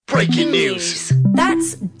Breaking news.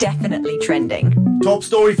 That's definitely trending. Top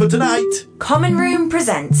story for tonight. Common Room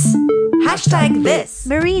presents #this.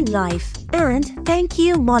 Marine life. And thank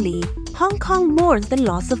you, Molly. Hong Kong mourns the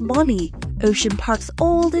loss of Molly, Ocean Park's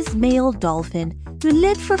oldest male dolphin, who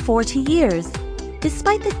lived for 40 years.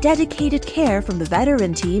 Despite the dedicated care from the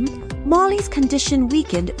veteran team, Molly's condition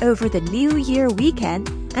weakened over the New Year weekend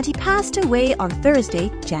and he passed away on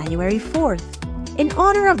Thursday, January 4th. In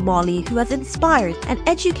honor of Molly, who has inspired and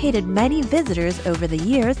educated many visitors over the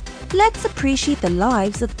years, let's appreciate the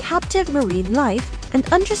lives of captive marine life and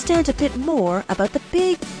understand a bit more about the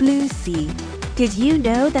big blue sea. Did you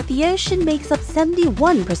know that the ocean makes up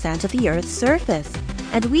 71% of the Earth's surface,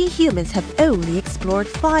 and we humans have only explored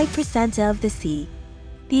 5% of the sea?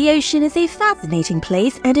 The ocean is a fascinating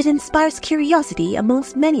place and it inspires curiosity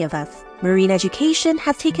amongst many of us. Marine education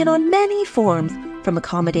has taken on many forms, from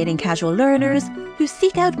accommodating casual learners who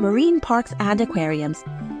seek out marine parks and aquariums,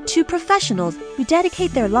 to professionals who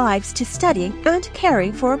dedicate their lives to studying and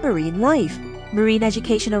caring for marine life. Marine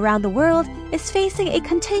education around the world is facing a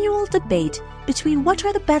continual debate between what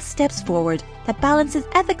are the best steps forward that balances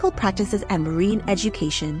ethical practices and marine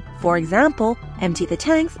education. For example, Empty the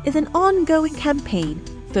Tanks is an ongoing campaign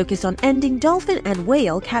focused on ending dolphin and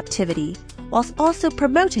whale captivity, whilst also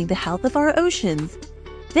promoting the health of our oceans.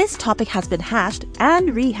 This topic has been hashed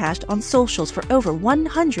and rehashed on socials for over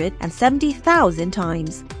 170,000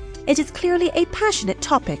 times. It is clearly a passionate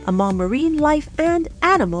topic among marine life and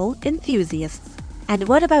animal enthusiasts. And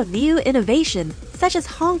what about new innovations, such as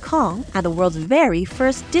Hong Kong and the world's very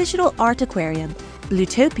first digital art aquarium,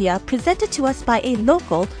 Bluetopia, presented to us by a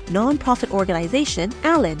local non-profit organization,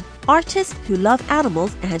 Alan, artists who love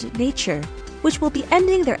animals and nature, which will be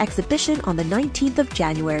ending their exhibition on the 19th of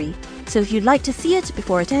January. So if you'd like to see it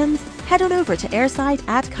before it ends, head on over to Airside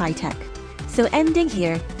at Kitech. So ending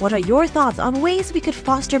here, what are your thoughts on ways we could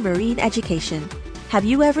foster marine education? Have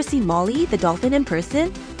you ever seen Molly the dolphin in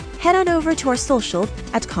person? Head on over to our socials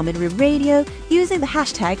at Common Room Radio using the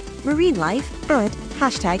hashtag MarineLife and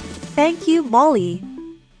hashtag ThankYouMolly.